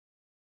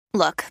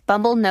Look,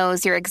 Bumble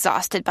knows you're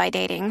exhausted by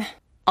dating.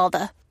 All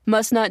the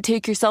must not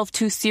take yourself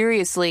too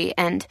seriously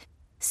and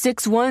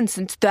 6'1"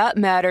 since that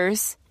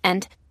matters.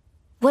 And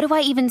what do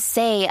I even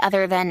say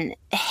other than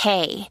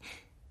hey?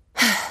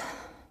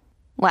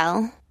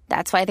 Well,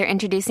 that's why they're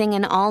introducing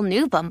an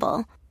all-new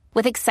Bumble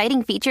with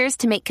exciting features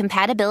to make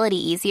compatibility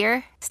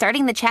easier,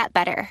 starting the chat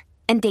better,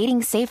 and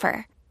dating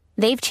safer.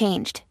 They've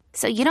changed,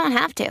 so you don't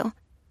have to.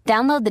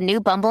 Download the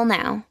new Bumble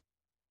now.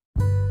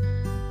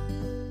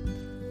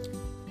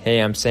 Hey,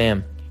 I'm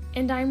Sam.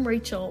 And I'm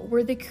Rachel.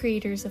 We're the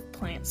creators of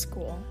Plant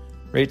School.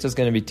 Rachel's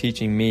going to be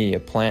teaching me, a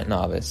plant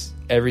novice,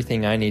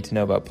 everything I need to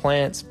know about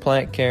plants,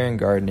 plant care, and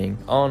gardening,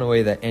 all in a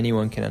way that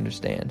anyone can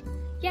understand.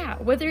 Yeah,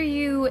 whether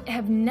you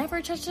have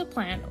never touched a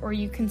plant or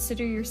you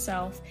consider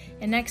yourself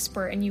an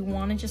expert and you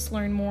want to just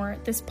learn more,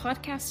 this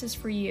podcast is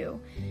for you.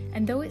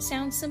 And though it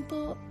sounds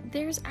simple,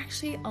 there's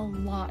actually a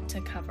lot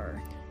to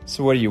cover.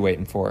 So what are you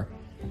waiting for?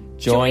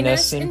 Join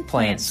us in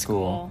Plant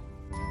School.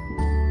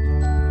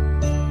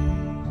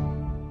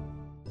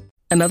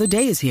 Another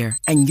day is here,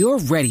 and you're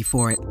ready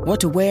for it. What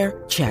to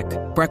wear? Check.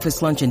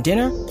 Breakfast, lunch, and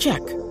dinner? Check.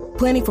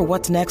 Planning for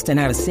what's next and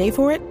how to save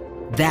for it?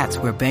 That's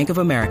where Bank of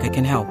America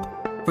can help.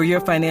 For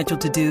your financial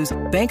to-dos,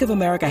 Bank of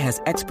America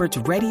has experts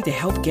ready to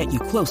help get you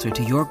closer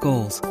to your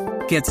goals.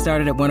 Get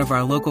started at one of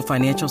our local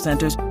financial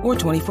centers or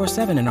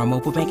 24/7 in our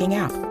mobile banking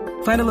app.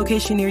 Find a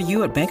location near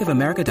you at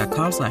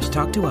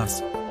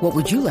bankofamerica.com/talktous. What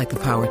would you like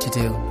the power to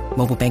do?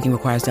 Mobile banking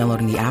requires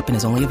downloading the app and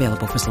is only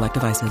available for select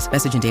devices.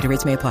 Message and data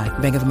rates may apply.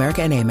 Bank of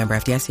America N.A., member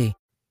FDIC.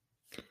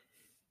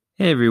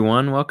 Hey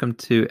everyone, welcome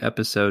to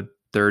episode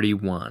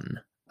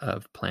 31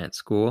 of Plant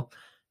School.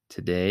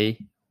 Today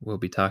we'll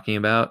be talking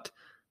about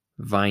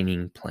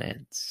vining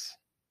plants.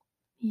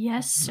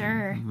 Yes,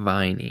 sir.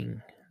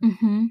 Vining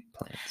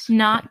plants.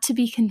 Not to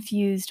be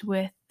confused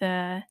with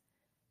the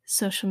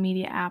social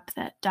media app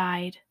that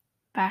died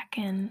back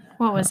in,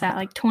 what was that,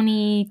 like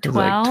 2012?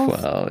 It was like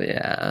 12,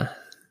 yeah.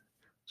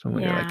 So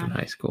when we were like in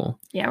high school.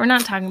 Yeah, we're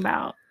not talking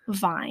about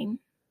Vine.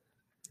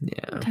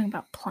 Yeah. We're talking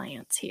about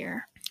plants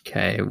here.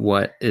 Okay,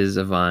 what is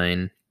a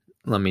vine?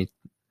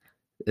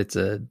 It's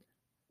a,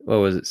 what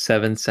was it,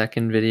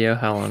 7-second video?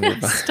 How long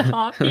was it?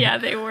 Stop. Yeah,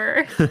 they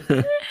were.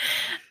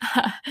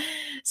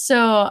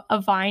 So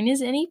a vine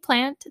is any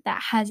plant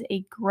that has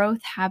a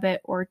growth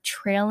habit or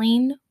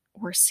trailing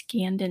or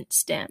scandent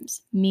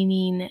stems,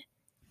 meaning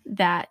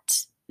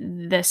that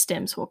the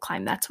stems will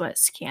climb. That's what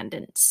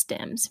scandent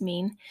stems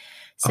mean.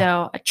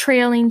 So a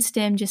trailing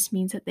stem just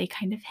means that they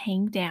kind of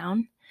hang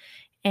down,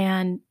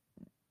 and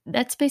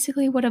that's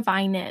basically what a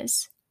vine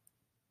is.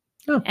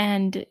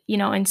 And, you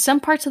know, in some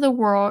parts of the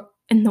world,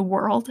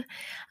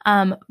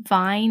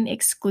 vine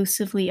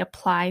exclusively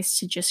applies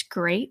to just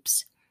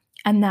grapes.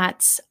 And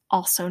that's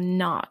also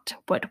not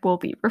what we'll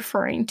be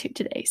referring to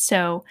today.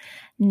 So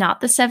not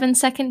the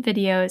 7-second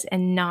videos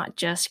and not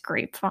just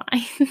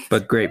grapevines.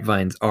 But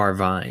grapevines are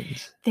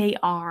vines. They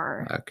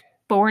are. Okay.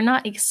 But we're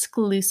not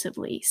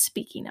exclusively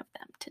speaking of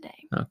them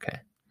today. Okay.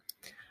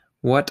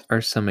 What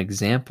are some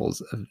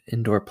examples of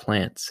indoor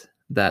plants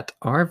that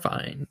are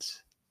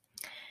vines?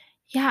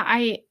 Yeah,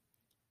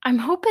 I'm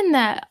hoping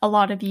that a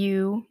lot of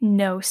you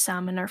know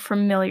some and are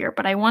familiar,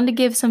 but I wanted to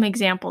give some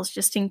examples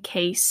just in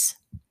case,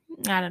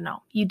 I don't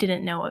know, you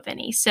didn't know of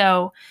any.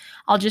 So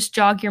I'll just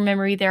jog your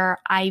memory. There are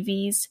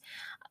ivies.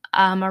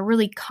 A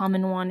really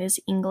common one is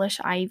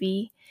English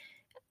ivy.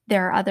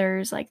 There are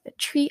others like the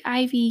tree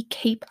ivy,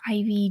 Cape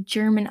ivy,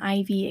 German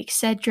ivy,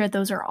 etc.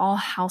 Those are all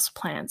house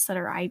plants that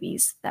are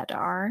ivies that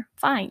are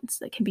vines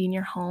that can be in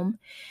your home.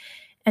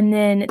 And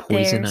then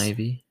Poison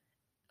ivy.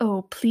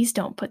 Oh, please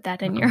don't put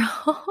that in your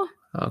home.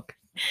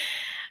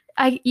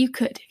 Okay. You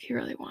could if you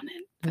really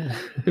wanted.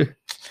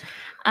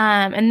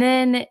 And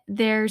then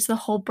there's the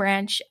whole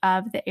branch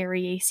of the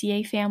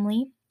Ariaceae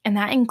family, and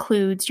that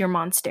includes your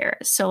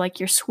monsteras. So like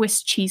your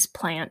Swiss cheese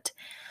plant.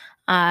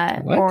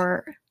 What?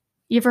 Or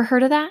you ever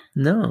heard of that?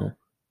 No.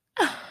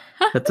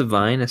 That's a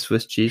vine, a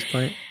Swiss cheese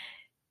plant?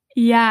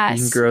 Yes.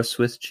 You can grow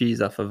Swiss cheese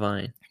off a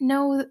vine.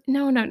 No.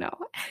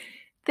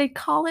 They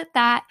call it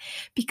that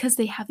because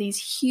they have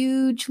these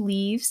huge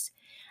leaves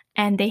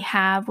and they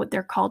have what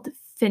they're called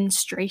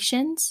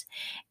fenestrations,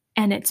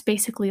 and it's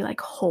basically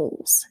like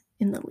holes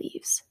in the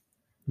leaves.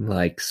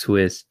 Like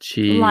Swiss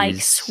cheese.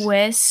 Like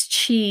Swiss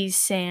cheese,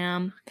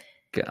 Sam.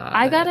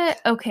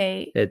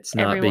 Okay. It's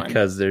not everyone.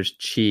 Because there's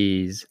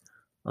cheese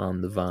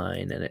on the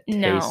vine and it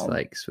tastes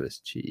like Swiss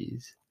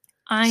cheese.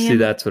 See,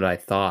 that's what I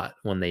thought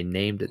when they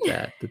named it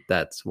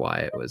that's why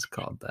it was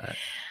called that.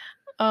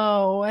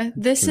 Oh,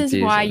 this is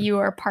why you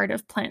are part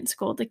of Plant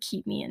School, to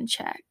keep me in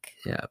check.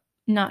 Yeah.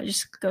 Not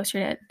just go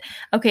straight at.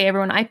 Okay,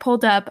 everyone, I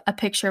pulled up a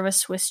picture of a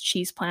Swiss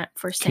cheese plant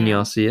for Sam. Can you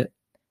all see it?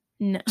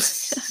 No.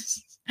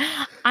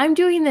 I'm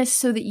doing this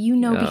so that you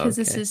know, because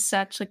this is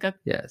such like a...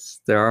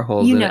 Yes, there are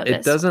holes in it.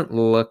 It doesn't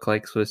look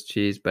like Swiss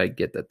cheese, but I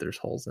get that there's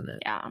holes in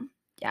it.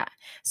 Yeah.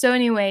 So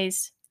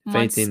anyways... If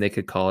anything, they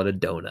could call it a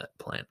donut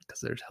plant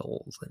because there's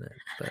holes in it.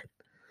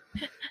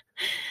 But...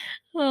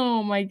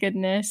 Oh my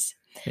goodness.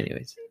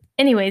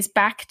 Anyways,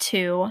 back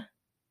to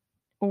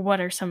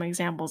what are some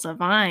examples of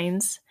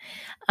vines?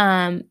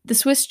 The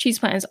Swiss cheese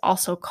plant is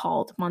also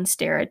called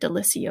Monstera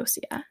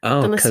deliciosa.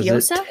 Oh, because it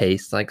Deliciosa?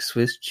 tastes like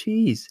Swiss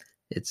cheese.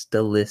 It's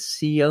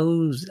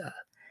deliciosa.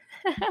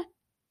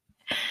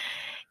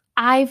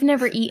 I've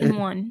never eaten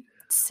one,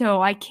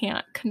 so I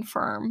can't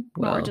confirm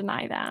nor Well,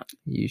 deny that.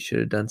 You should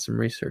have done some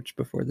research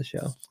before the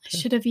show. I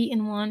should have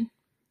eaten one.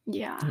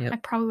 Yeah, Yep. I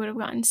probably would have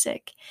gotten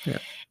sick. Yeah.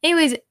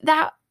 Anyways,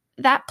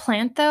 that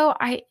plant though,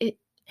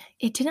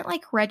 it didn't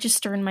like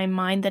register in my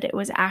mind that it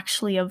was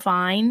actually a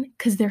vine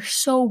because they're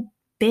so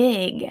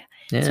big.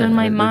 Yeah, So in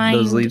my mind,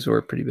 those leaves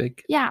were pretty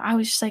big. Yeah, I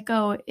was just like,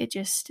 oh, it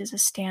just is a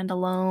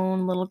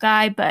standalone little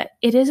guy, but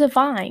it is a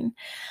vine.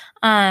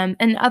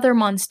 And other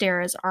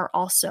monsteras are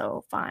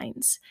also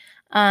vines.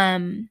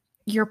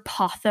 Your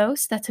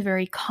pothos, that's a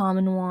very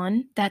common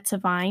one. That's a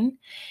vine.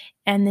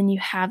 And then you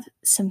have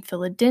some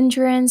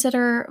philodendrons that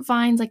are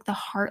vines, like the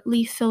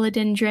heartleaf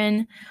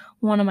philodendron,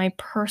 one of my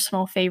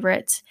personal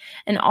favorites.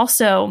 And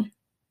also,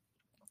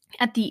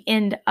 at the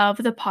end of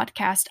the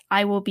podcast,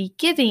 I will be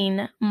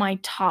giving my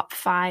top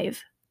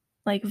 5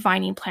 like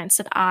vining plants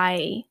that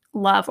I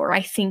love or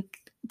I think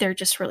they're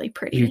just really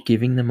pretty. You're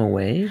giving them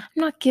away? I'm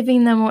not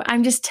giving them away.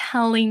 I'm just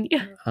telling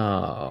you.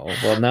 Oh,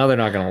 well, now they're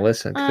not going to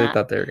listen because they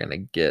thought they were going to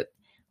get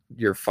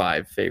your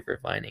 5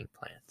 favorite vining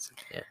plants.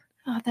 Yeah.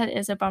 Oh, that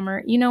is a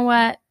bummer. You know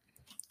what?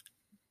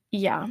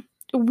 Yeah.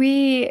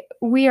 We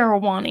are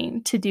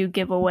wanting to do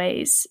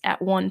giveaways at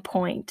one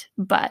point,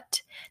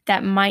 but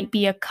that might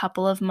be a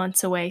couple of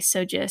months away,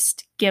 so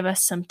just give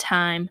us some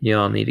time. You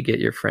all need to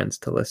get your friends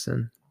to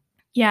listen.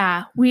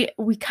 Yeah, we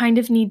kind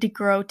of need to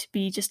grow to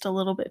be just a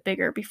little bit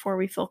bigger before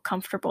we feel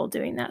comfortable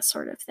doing that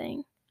sort of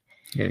thing.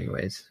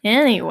 Anyways.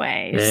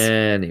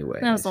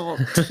 That was a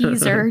little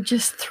teaser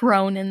just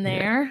thrown in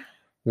there. Yeah.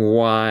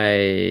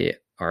 Why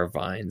are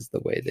vines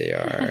the way they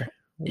are?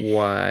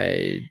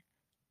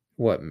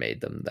 What made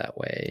them that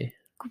way?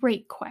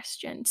 Great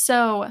question.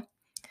 So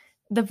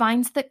the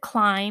vines that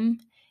climb,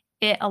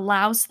 it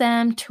allows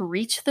them to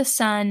reach the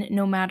sun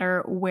no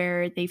matter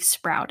where they've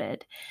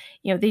sprouted.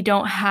 You know, they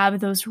don't have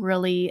those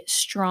really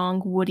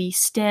strong woody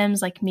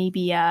stems like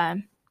maybe a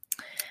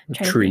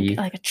tree.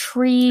 Like a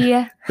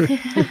tree.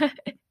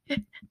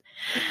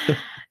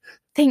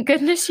 Thank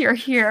goodness you're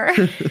here.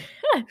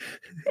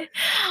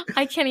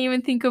 I can't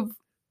even think of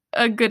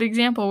a good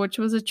example, which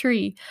was a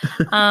tree.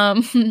 I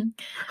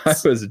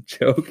was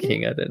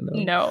joking. I didn't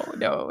know.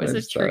 No, it was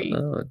a tree.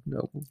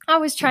 No. I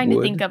was trying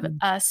to think of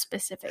a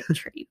specific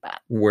tree, but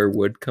where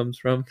wood comes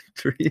from,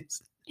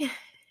 trees.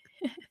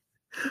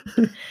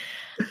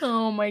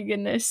 Oh my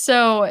goodness.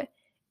 So,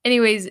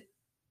 anyways,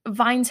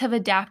 vines have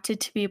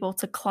adapted to be able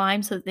to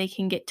climb so that they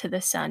can get to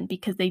the sun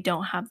because they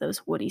don't have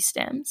those woody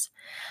stems.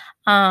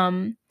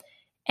 And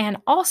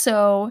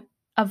also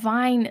a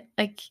vine,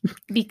 like,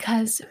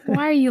 because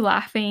why are you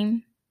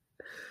laughing?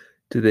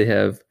 Do they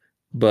have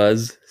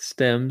buzz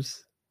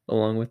stems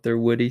along with their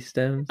woody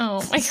stems?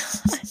 Oh my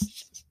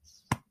gosh.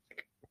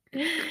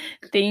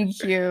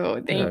 Thank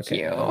you. Thank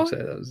you. I'll say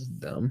that was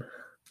dumb.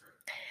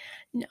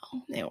 No,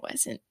 it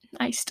wasn't.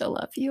 I still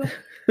love you.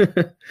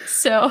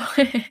 So,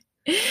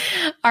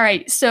 all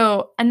right.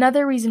 So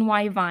another reason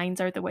why vines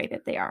are the way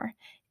that they are,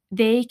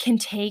 they can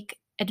take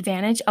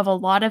advantage of a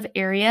lot of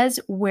areas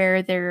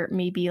where there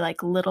may be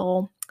like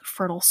little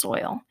fertile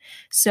soil.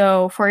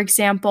 So for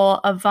example,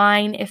 a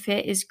vine, if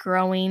it is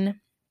growing,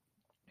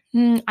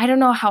 I don't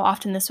know how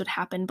often this would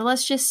happen, but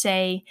let's just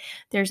say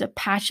there's a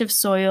patch of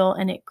soil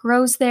and it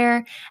grows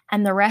there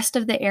and the rest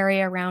of the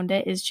area around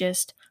it is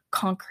just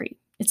concrete.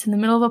 It's in the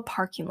middle of a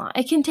parking lot.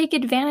 It can take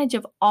advantage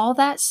of all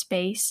that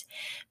space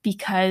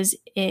because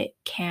it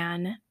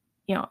can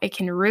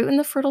root in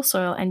the fertile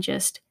soil and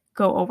just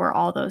go over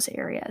all those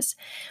areas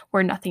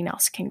where nothing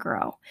else can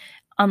grow.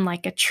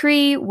 Unlike a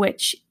tree,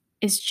 which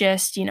is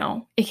just,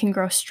 it can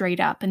grow straight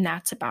up and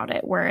that's about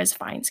it, whereas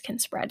vines can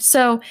spread.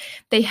 So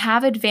they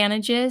have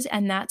advantages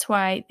and that's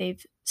why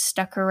they've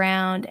stuck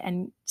around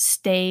and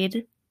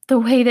stayed the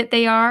way that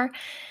they are,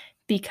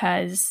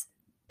 because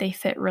they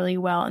fit really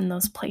well in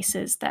those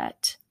places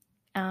that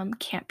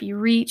can't be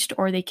reached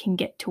or they can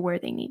get to where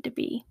they need to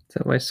be. Is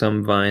that why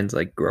some vines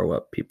like grow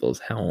up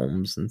people's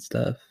homes and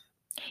stuff?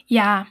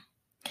 Yeah.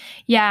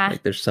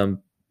 Like there's some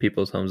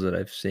people's homes that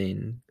I've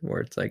seen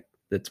where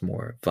it's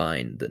more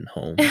vine than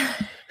home.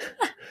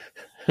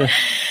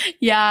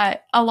 Yeah,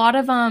 a lot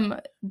of them,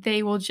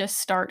 they will just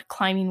start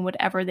climbing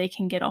whatever they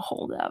can get a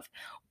hold of.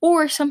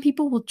 Or some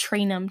people will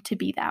train them to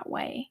be that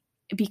way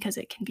because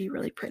it can be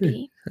really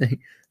pretty.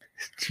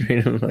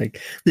 Train them like,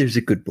 there's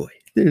a good boy.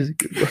 There's a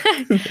good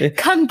boy.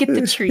 Come get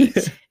the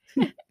treat.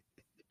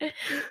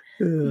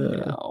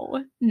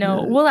 No.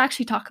 We'll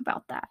actually talk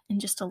about that in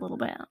just a little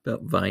bit.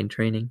 About vine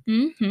training?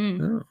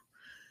 Mm-hmm. Oh.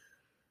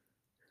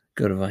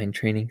 Go to vine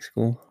training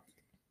school?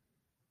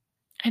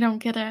 I don't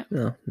get it.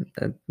 No,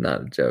 that's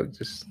not a joke.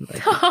 Just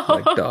like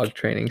dog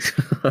training.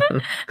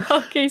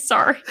 Okay,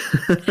 sorry.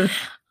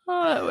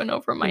 Oh, it went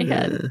over my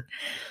head.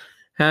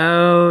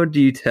 How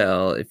do you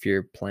tell if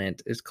your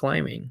plant is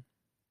climbing?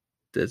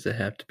 Does it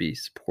have to be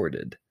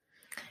supported?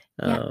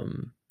 Yeah.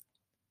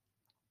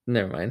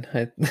 Never mind.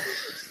 I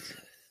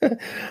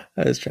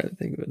was trying to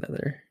think of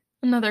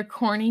Another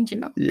corny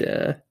joke.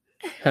 Yeah.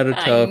 How to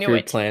I tell if knew your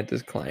it. plant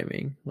is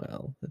climbing.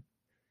 Well,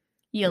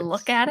 You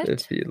look at it?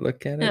 If you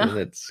look at it No. and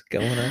it's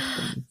going up.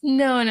 And,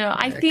 No.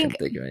 I can't think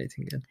think of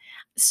anything good.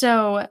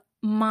 so.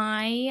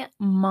 My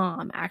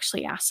mom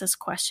actually asked this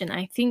question.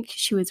 I think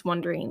she was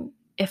wondering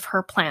if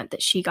her plant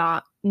that she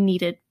got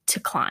needed to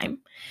climb.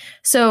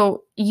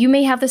 So you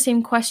may have the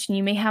same question.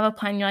 You may have a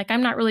plant and you're like,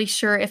 I'm not really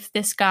sure if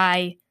this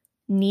guy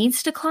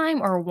needs to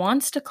climb or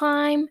wants to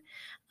climb.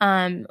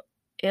 Does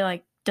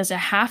it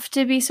have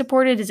to be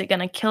supported? Is it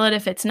going to kill it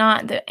if it's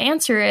not? The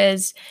answer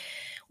is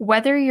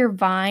whether your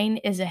vine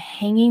is a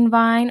hanging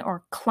vine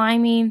or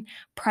climbing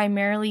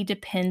primarily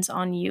depends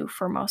on you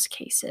for most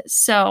cases.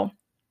 So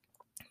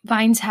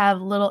vines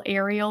have little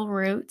aerial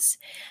roots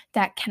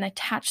that can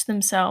attach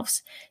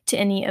themselves to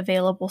any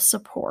available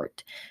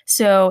support.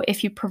 So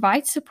if you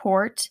provide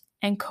support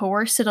and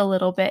coerce it a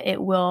little bit, it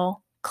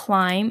will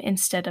climb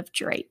instead of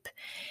drape.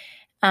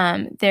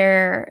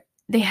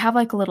 They have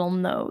like little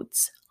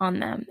nodes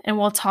on them, and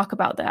we'll talk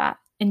about that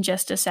in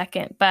just a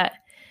second. But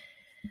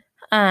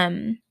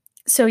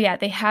so yeah,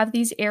 they have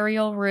these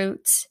aerial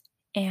roots,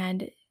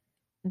 and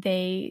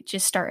they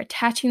just start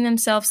attaching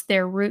themselves.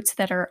 They're roots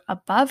that are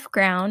above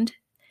ground,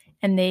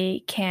 and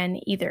they can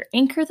either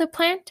anchor the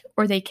plant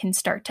or they can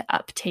start to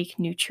uptake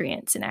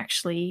nutrients and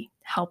actually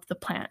help the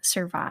plant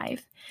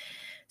survive.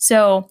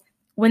 So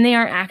when they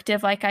are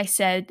active, like I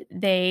said,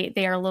 they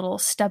are little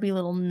stubby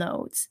little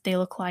nodes. They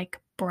look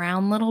like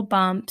brown little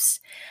bumps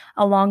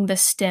along the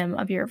stem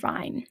of your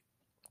vine.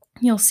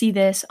 You'll see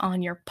this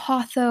on your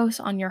pothos,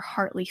 on your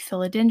heartleaf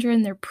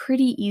philodendron. They're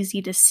pretty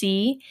easy to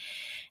see.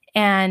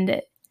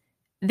 And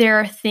there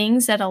are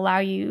things that allow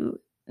you,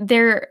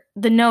 the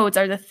nodes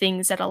are the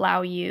things that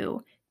allow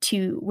you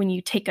to, when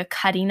you take a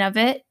cutting of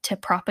it to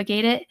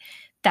propagate it,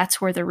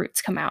 that's where the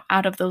roots come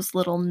out of those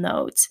little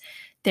nodes.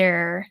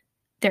 They're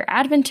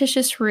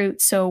adventitious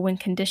roots, so when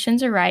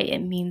conditions are right, it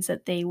means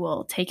that they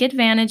will take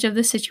advantage of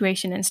the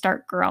situation and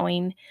start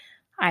growing,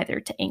 either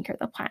to anchor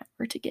the plant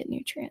or to get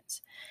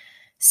nutrients.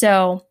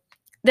 So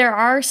there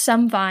are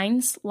some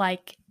vines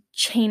like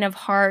Chain of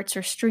Hearts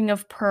or String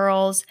of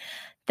Pearls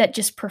that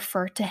just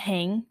prefer to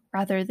hang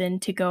rather than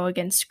to go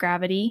against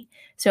gravity.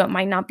 So it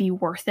might not be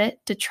worth it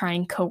to try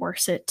and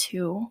coerce it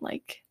to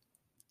like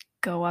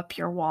go up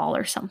your wall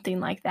or something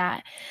like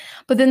that.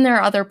 But then there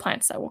are other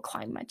plants that will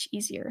climb much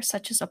easier,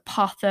 such as a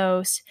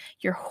pothos,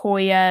 your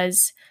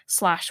Hoyas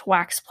 /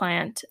 wax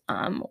plant,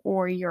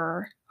 or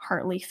your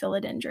heartleaf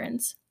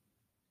philodendrons.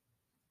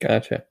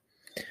 Gotcha.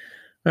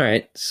 All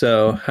right.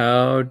 So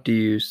how do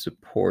you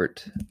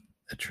support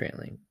a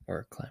trailing or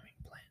a climbing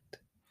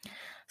plant?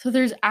 So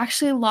there's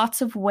actually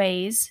lots of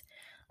ways.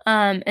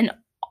 And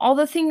all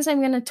the things I'm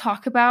going to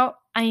talk about,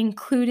 I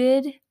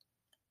included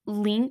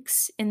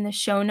links in the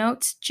show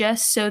notes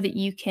just so that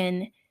you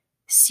can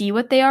see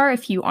what they are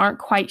if you aren't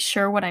quite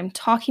sure what I'm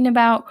talking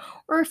about,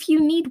 or if you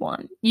need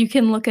one. You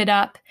can look it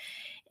up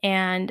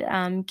and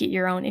get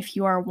your own if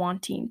you are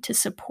wanting to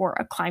support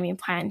a climbing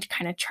plant,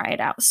 kind of try it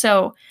out.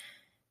 So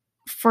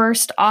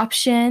first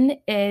option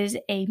is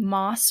a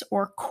moss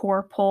or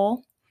core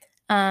pole.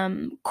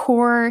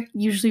 Core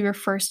usually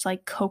refers to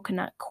like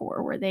coconut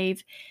core, where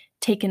they've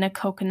taken a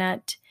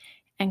coconut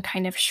and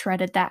kind of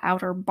shredded that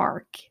outer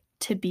bark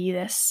to be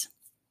this,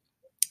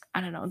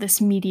 this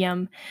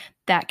medium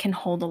that can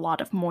hold a lot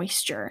of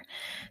moisture.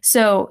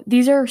 So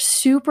these are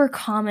super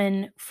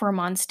common for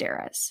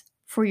monsteras.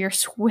 For your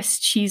Swiss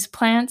cheese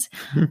plants,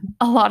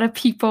 a lot of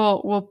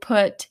people will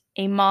put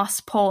a moss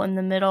pole in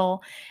the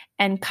middle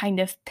and kind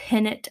of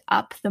pin it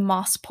up the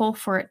moss pole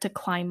for it to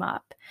climb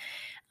up.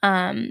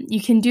 You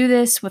can do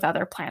this with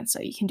other plants.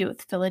 So you can do it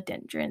with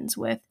philodendrons,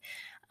 with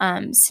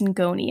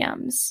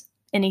syngoniums,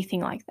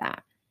 anything like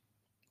that.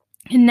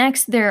 And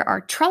next, there are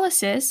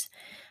trellises,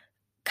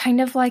 kind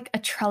of like a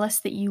trellis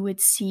that you would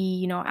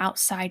see,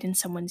 outside in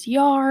someone's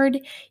yard.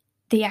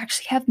 They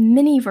actually have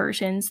mini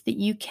versions that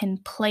you can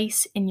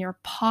place in your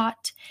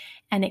pot,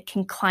 and it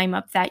can climb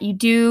up that. You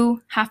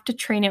do have to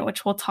train it,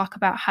 which we'll talk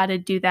about how to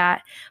do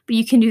that. But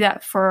you can do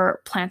that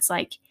for plants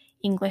like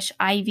English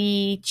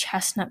ivy,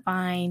 chestnut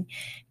vine,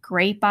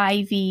 grape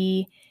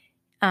ivy,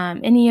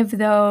 any of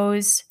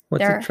those.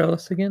 What's a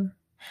trellis again?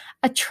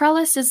 A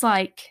trellis is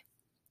like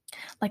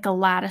a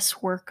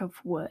lattice work of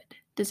wood.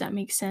 Does that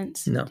make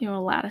sense? No. Do you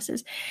know what a lattice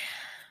is?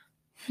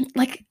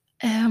 Like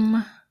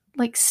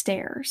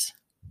stairs.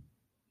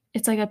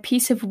 It's like a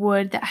piece of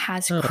wood that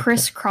has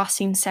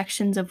crisscrossing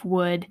sections of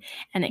wood,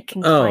 and it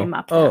can climb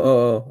up them.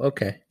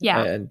 Okay.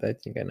 Yeah. I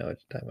think I know what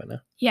you're talking about now.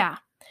 Yeah.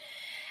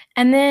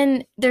 And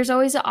then there's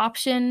always an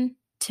option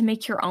to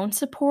make your own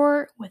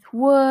support with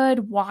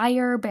wood,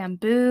 wire,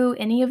 bamboo.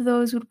 Any of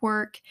those would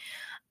work.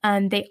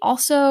 They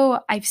also,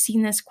 I've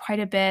seen this quite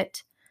a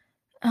bit,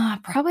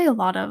 probably a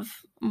lot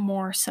of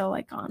more so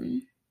like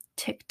on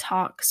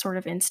TikTok, sort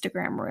of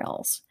Instagram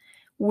reels,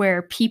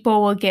 where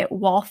people will get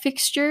wall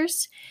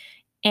fixtures,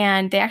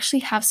 and they actually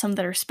have some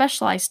that are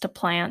specialized to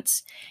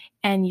plants,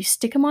 and you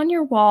stick them on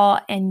your wall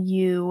and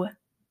you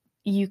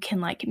you can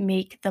like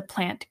make the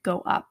plant go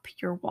up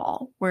your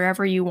wall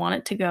wherever you want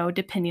it to go,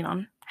 depending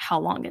on how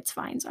long its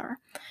vines are.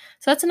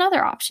 So that's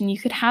another option. You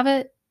could have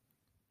it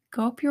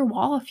go up your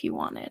wall if you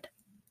wanted.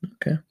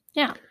 Okay.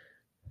 Yeah.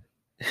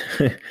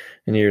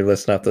 And you're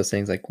listing off those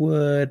things like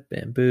wood,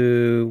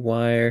 bamboo,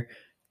 wire,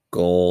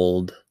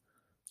 gold,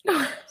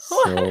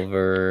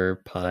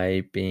 silver,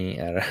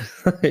 piping. I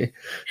don't know.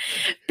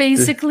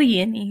 Basically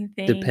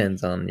anything.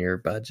 Depends on your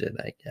budget,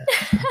 I guess.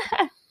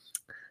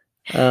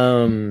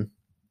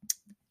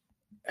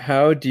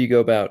 How do you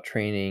go about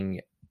training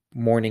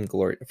morning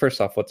glory?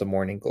 First off, what's a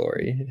morning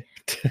glory?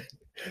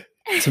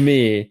 To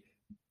me,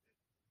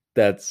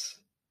 that's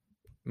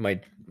my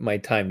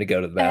time to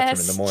go to the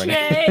bathroom in the morning.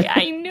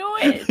 I knew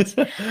it.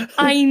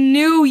 I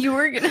knew you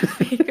were going to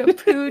make a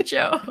poo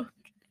joke.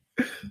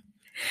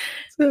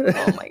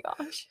 Oh my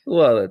gosh.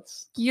 Well,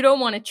 it's... You don't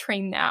want to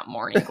train that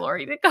morning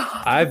glory to go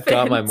up I've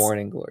got my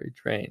morning glory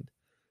trained.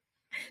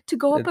 To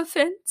go up a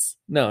fence?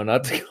 No,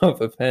 not to go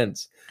up a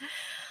fence.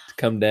 To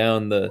come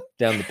down the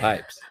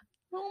pipes.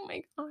 Oh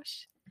my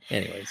gosh.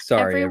 Anyway,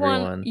 sorry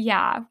everyone.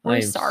 Yeah,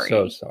 we're sorry. I'm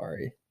so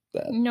sorry.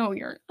 No,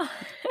 you're not.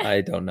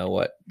 I don't know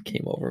what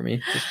came over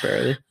me, just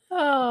barely.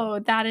 Oh,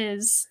 that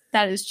is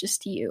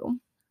just you.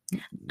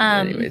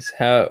 Anyways,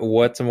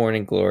 what's a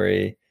morning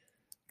glory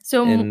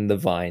in the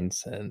vine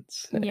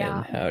sense? Yeah.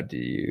 And how do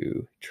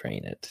you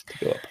train it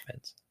to go up a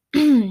fence?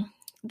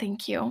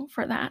 Thank you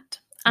for that.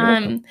 You're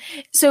welcome.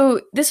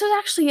 So this was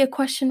actually a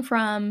question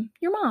from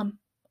your mom.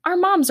 Our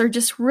moms are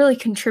just really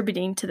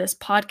contributing to this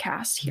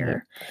podcast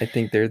here. Yeah, I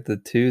think they're the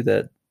two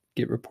that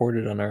get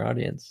reported on our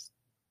audience.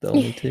 The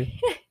only two.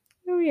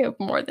 We have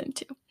more than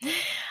two,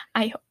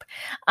 I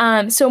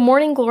hope. So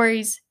morning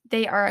glories,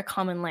 they are a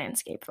common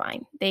landscape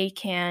vine. They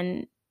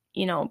can,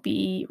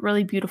 be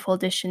really beautiful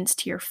additions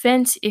to your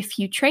fence if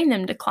you train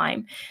them to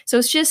climb. So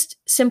it's just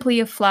simply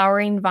a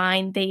flowering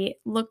vine. They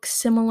look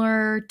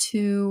similar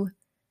to,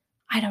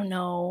 I don't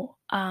know,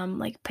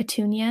 like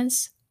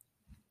petunias.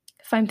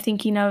 If I'm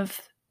thinking of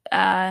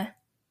the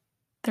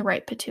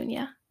right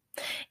petunia.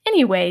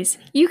 Anyways,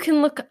 you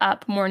can look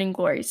up morning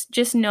glories.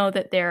 Just know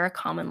that they're a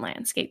common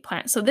landscape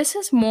plant. So this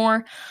is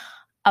more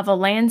of a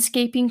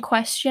landscaping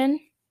question,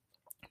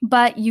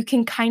 but you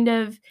can kind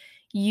of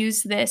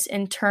use this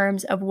in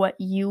terms of what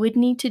you would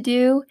need to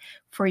do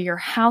for your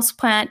house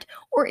plant,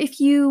 or if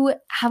you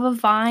have a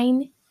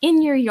vine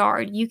in your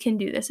yard, you can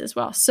do this as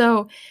well.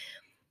 So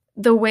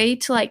the way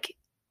to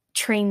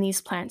train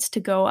these plants to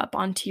go up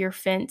onto your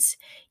fence,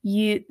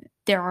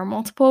 there are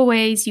multiple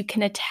ways. You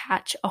can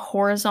attach a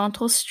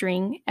horizontal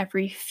string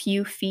every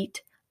few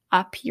feet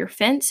up your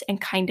fence and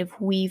kind of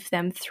weave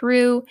them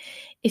through.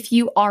 If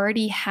you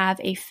already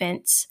have a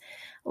fence,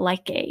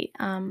 like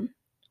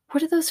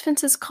what are those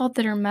fences called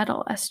that are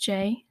metal,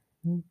 SJ?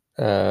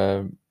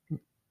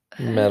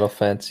 Metal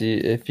fence.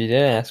 If you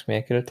didn't ask me,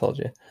 I could have told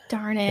you.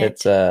 Darn it.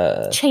 It's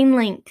a chain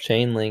link.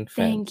 Chain link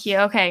fence. Thank you.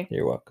 Okay.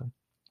 You're welcome.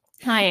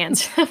 I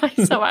answered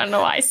myself. I don't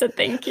know why I said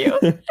thank you.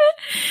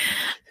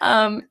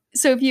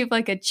 So if you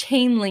have a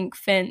chain link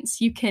fence,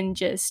 you can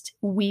just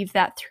weave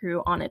that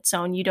through on its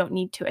own. You don't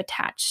need to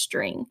attach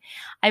string.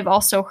 I've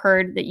also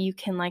heard that you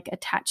can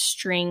attach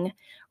string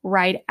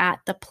right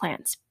at the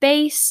plant's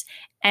base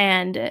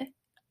and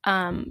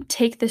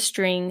take the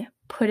string,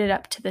 put it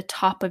up to the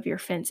top of your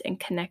fence and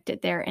connect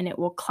it there, and it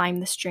will climb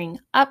the string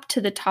up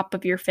to the top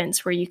of your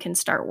fence where you can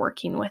start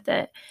working with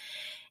it.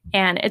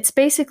 And it's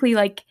basically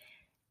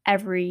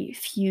every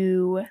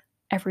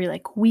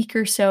week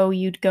or so,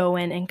 you'd go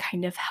in and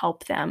kind of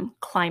help them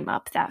climb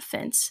up that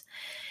fence.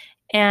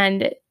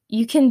 And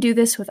you can do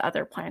this with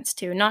other plants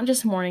too, not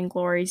just morning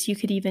glories. You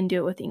could even do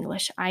it with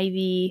English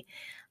ivy,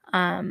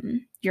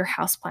 your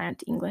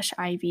houseplant English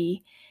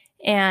ivy.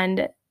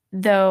 And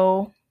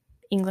though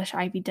English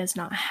ivy does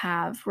not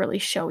have really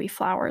showy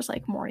flowers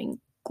like morning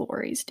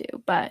glories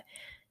do, but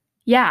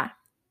yeah.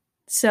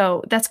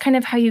 So that's kind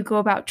of how you go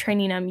about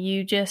training them.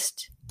 You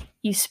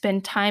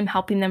spend time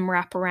helping them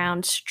wrap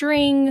around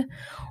string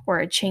or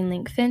a chain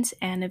link fence,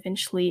 and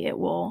eventually it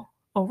will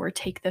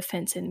overtake the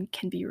fence and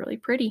can be really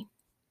pretty.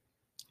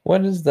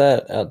 What is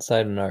that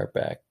outside on our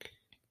back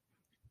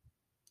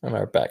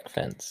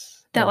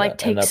fence? That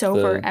takes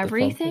over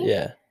everything?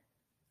 Yeah.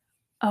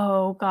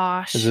 Oh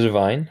gosh. Is it a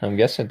vine? I'm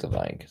guessing it's a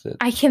vine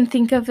I can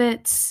think of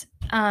its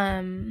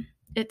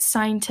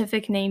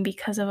scientific name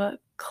because of a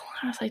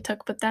class I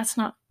took, but that's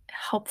not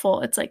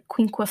helpful. It's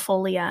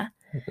quinquefolia.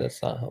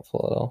 That's not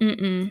helpful at all.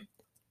 Mm-mm.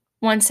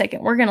 1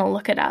 second. We're going to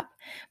look it up.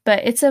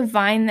 But it's a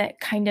vine that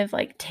kind of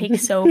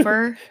takes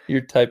over.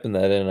 You're typing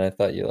that in. I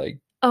thought you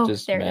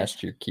just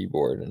mashed your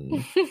keyboard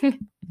and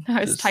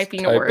I was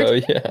typing a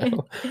word. Yeah.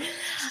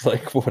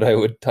 It's what I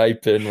would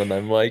type in when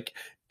I'm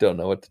don't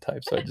know what to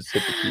type. So I just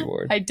hit the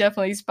keyboard. I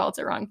definitely spelled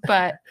it wrong.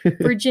 But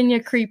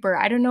Virginia creeper.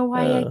 I don't know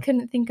why I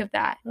couldn't think of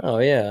that. Oh,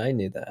 yeah. I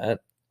knew that.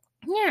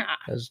 Yeah.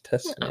 I was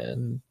testing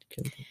it.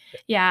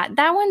 Yeah,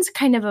 that one's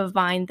kind of a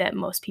vine that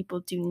most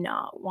people do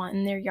not want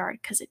in their yard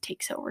because it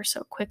takes over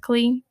so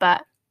quickly.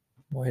 But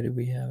why do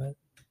we have it?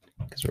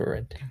 Because we're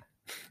renting.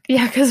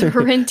 Yeah, because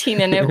we're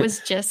renting and it was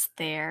just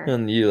there.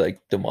 And you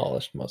like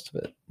demolished most of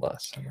it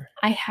last summer.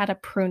 I had a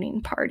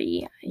pruning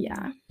party.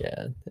 Yeah.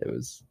 Yeah, it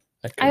was.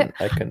 I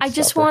couldn't. I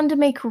just wanted to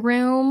make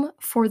room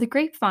for the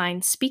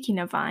grapevines. Speaking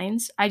of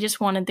vines, I just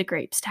wanted the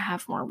grapes to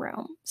have more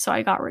room, so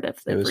I got rid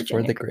of the. It was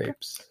Virginia for the creeper.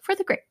 grapes. For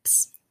the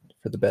grapes.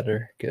 For the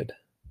better good,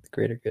 the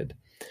greater good.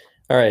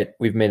 All right,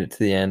 we've made it to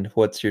the end.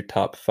 What's your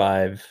top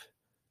 5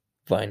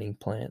 vining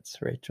plants,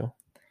 Rachel?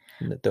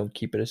 And don't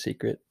keep it a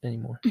secret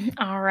anymore.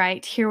 All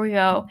right, here we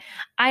go.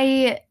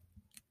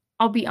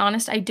 I'll be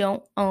honest, I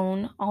don't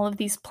own all of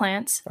these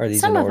plants. Are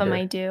these some in of them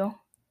order? I do.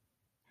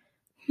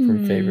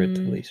 From favorite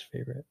to least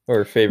favorite,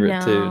 or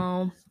favorite to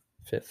No.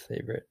 5th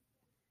favorite?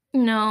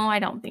 No, I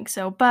don't think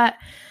so. But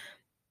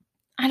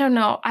I don't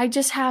know. I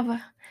just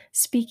have,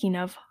 speaking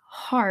of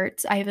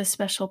hearts, I have a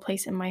special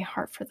place in my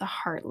heart for the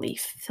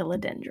heartleaf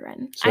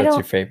philodendron. So that's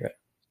your favorite?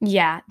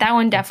 Yeah, that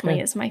one definitely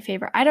Okay. is my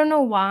favorite. I don't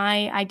know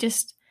why. I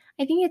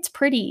think it's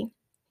pretty.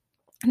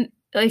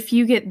 If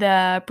you get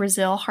the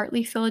Brazil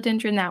heartleaf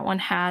philodendron, that one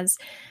has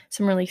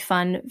some really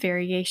fun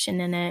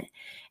variation in it.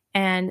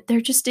 And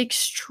they're just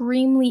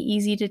extremely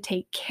easy to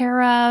take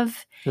care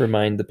of.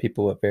 Remind the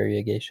people what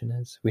variegation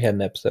is. We had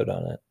an episode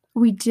on it.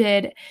 We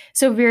did.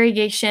 So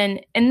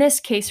variegation, in this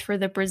case for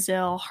the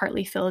Brazil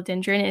heartleaf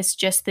philodendron, is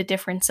just the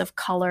difference of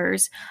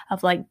colors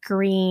of like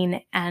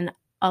green and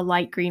a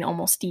light green,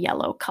 almost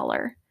yellow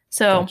color.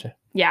 So Gotcha.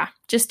 Yeah,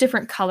 just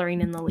different coloring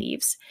in the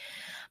leaves.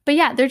 But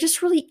yeah, they're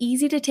just really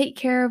easy to take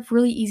care of,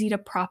 really easy to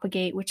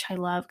propagate, which I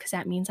love because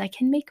that means I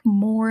can make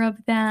more of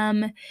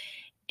them.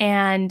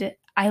 And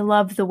I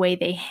love the way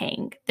they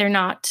hang. They're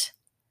not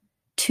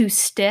too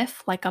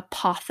stiff like a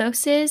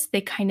pothos is.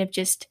 They kind of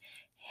just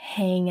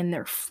hang and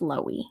they're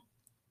flowy.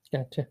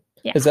 Gotcha.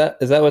 Yeah. Is that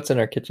what's in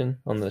our kitchen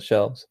on the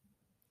shelves?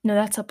 No,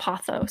 that's a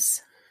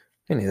pothos.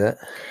 I knew that.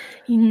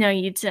 No,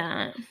 you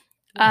don't.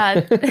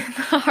 The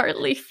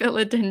heartleaf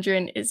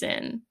philodendron is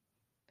in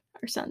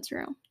our son's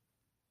room.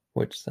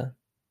 Which son?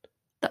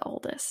 The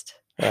oldest.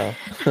 Oh,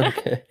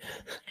 okay.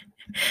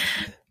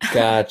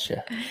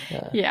 Gotcha.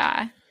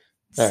 Yeah.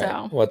 All So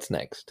right, what's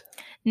next?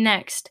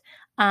 Next,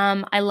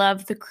 I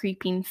love the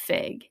creeping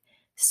fig.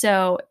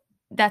 So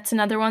that's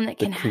another one that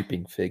The can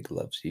creeping fig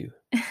loves you.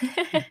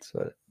 That's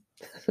what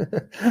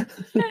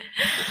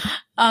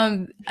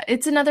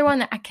it's another one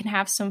that can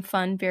have some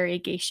fun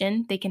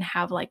variegation. They can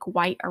have like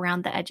white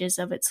around the edges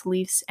of its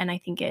leaves, and I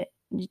think it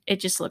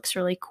just looks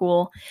really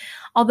cool.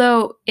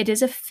 Although it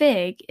is a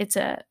fig, it's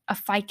a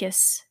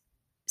ficus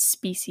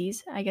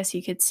species, I guess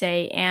you could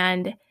say,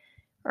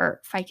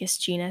 or ficus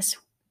genus.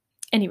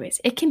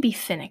 Anyways, it can be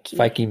finicky.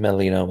 Ficus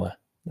melanoma.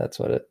 That's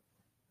what it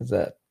is.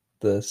 That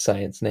the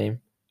science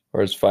name,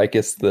 or is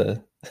ficus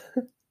the?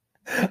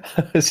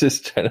 I was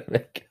just trying to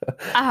make.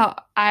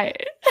 I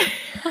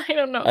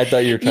don't know. I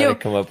thought you were trying to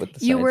come up with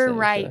the. You science were name,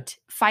 right. so.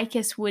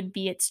 Ficus would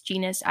be its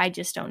genus. I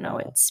just don't know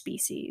its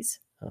species.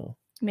 Oh.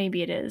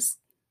 Maybe it is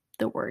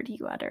the word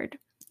you uttered,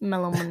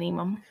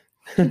 melomonimum.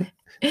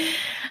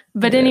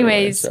 But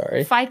anyways,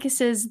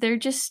 ficuses, they're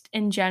just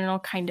in general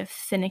kind of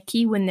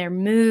finicky when they're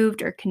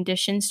moved or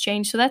conditions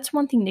change. So that's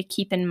one thing to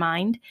keep in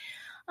mind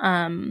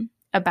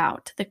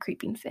about the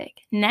creeping fig.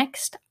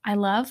 Next, I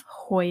love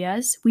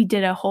Hoyas. We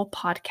did a whole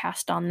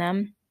podcast on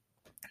them.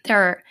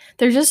 They're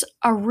just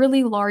a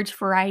really large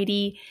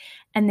variety,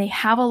 and they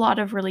have a lot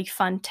of really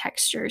fun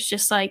textures.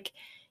 Just like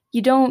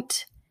they're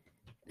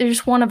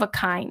just one of a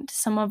kind.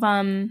 Some of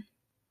them,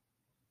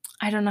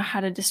 I don't know how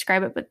to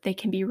describe it, but they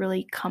can be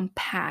really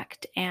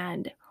compact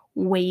and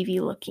wavy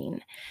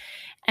looking.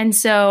 And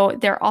so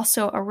they're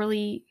also a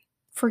really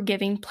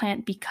forgiving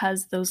plant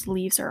because those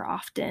leaves are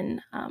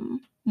often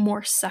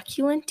more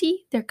succulent-y.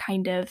 They're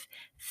kind of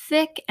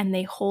thick and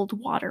they hold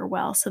water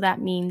well. So that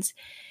means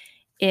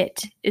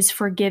it is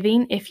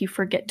forgiving if you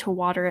forget to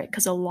water it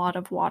because a lot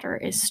of water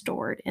is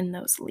stored in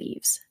those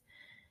leaves.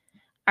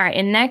 All right,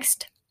 and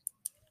next,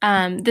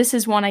 this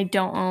is one I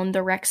don't own,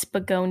 the Rex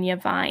begonia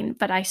vine,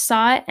 but I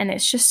saw it and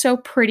it's just so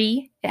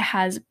pretty. It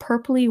has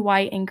purpley,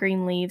 white, and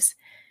green leaves.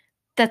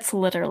 That's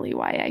literally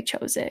why I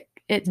chose it.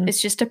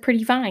 It's just a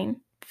pretty vine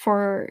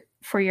for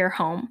your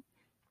home.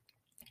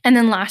 And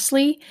then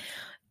lastly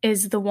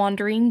is the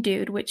Wandering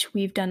Dude, which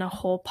we've done a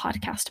whole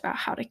podcast about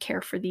how to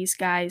care for these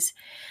guys.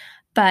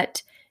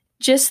 But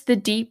just the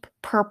deep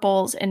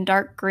purples and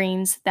dark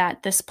greens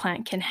that this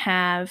plant can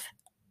have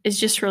is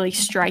just really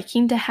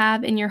striking to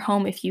have in your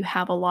home if you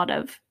have a lot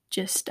of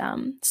just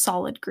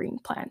solid green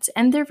plants.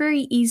 And they're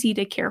very easy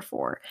to care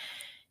for.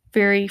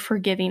 Very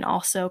forgiving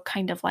also,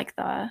 kind of like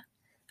the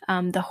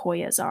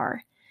Hoyas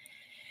are.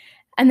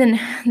 And then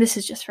this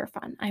is just for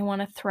fun. I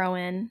want to throw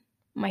in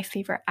my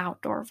favorite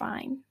outdoor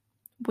vine,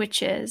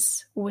 which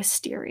is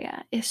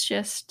wisteria. It's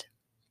just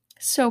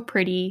so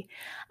pretty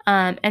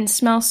and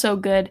smells so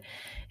good.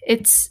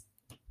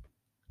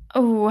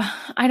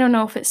 I don't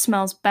know if it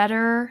smells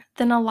better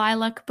than a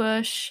lilac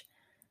bush,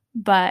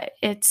 but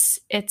it's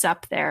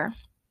up there.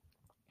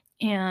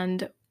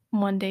 And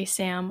one day,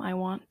 Sam, I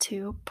want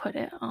to put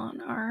it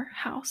on our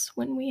house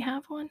when we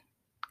have one,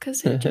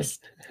 because it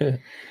just...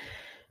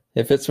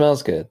 If it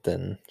smells good,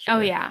 then... Sure. Oh,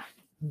 yeah.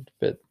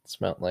 If it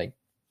smelled like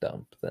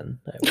dump, then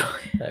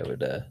I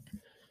would.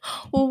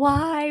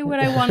 Why would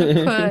I want to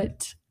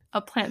put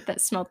a plant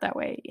that smelled that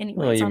way? Anyways,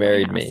 Well, you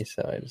married me,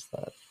 so I just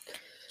thought.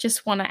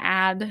 Just want to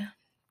add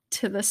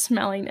to the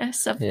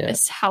smelliness of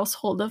this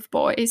household of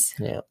boys.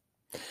 Yeah.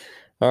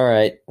 All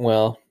right.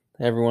 Well,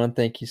 everyone,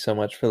 thank you so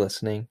much for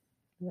listening.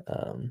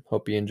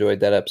 Hope you enjoyed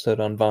that episode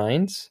on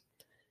vines.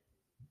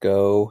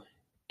 Go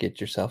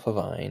get yourself a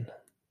vine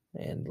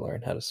and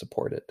learn how to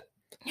support it.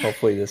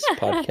 Hopefully this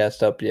podcast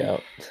helped you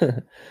out.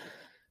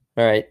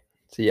 All right.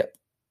 See ya.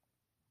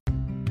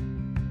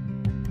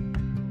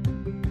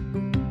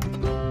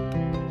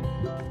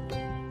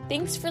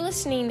 Thanks for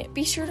listening.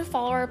 Be sure to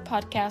follow our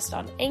podcast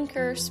on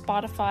Anchor,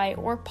 Spotify,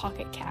 or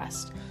Pocket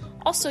Cast.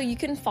 Also, you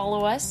can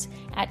follow us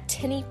at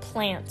Tenny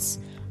Plants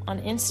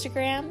on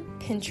Instagram,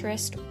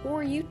 Pinterest,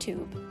 or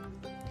YouTube.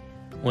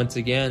 Once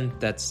again,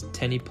 that's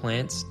Tenny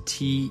Plants,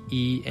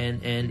 Tenney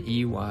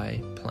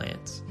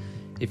Plants.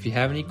 If you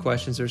have any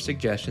questions or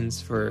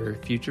suggestions for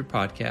future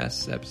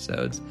podcast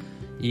episodes,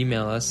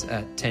 email us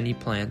at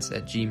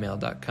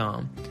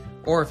tennyplants@gmail.com.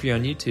 Or if you're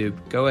on YouTube,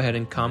 go ahead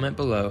and comment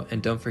below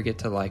and don't forget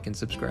to like and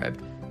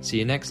subscribe. See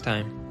you next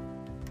time.